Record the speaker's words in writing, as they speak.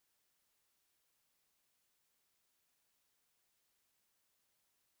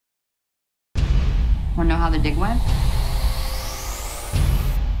Want to know how the dig went?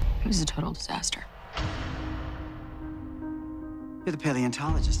 It was a total disaster. You're the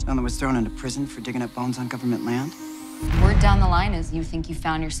paleontologist, one that was thrown into prison for digging up bones on government land? Word down the line is you think you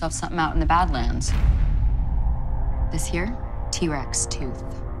found yourself something out in the Badlands. This here, T-Rex tooth.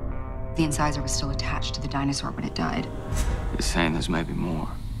 The incisor was still attached to the dinosaur when it died. You're saying there's maybe more.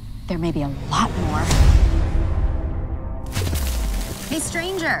 There may be a lot more. Hey,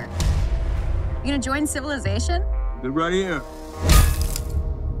 stranger. You gonna join civilization? They're right here.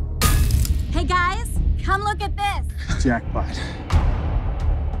 Hey, guys, come look at this. Jackpot.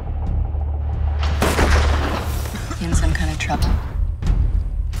 You in some kind of trouble?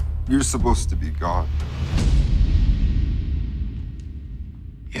 You're supposed to be God.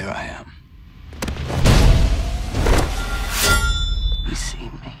 Here I am. You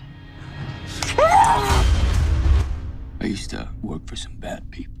seen me? I used to work for some bad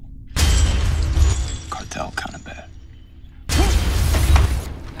people. Cartel kind of bad.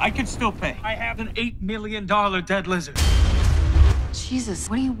 I can still pay. I have an $8 million dead lizard. Jesus,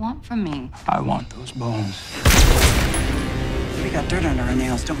 what do you want from me? I want those bones. We got dirt under our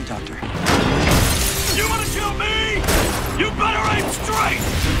nails, don't we, Doctor? You want to kill me? You better aim straight!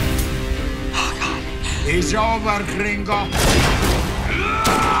 Oh, God. It's over, gringo.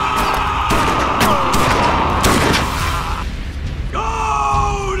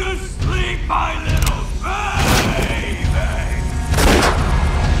 Go to sleep, my little baby!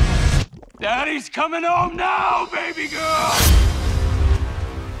 Daddy's coming home now, baby girl!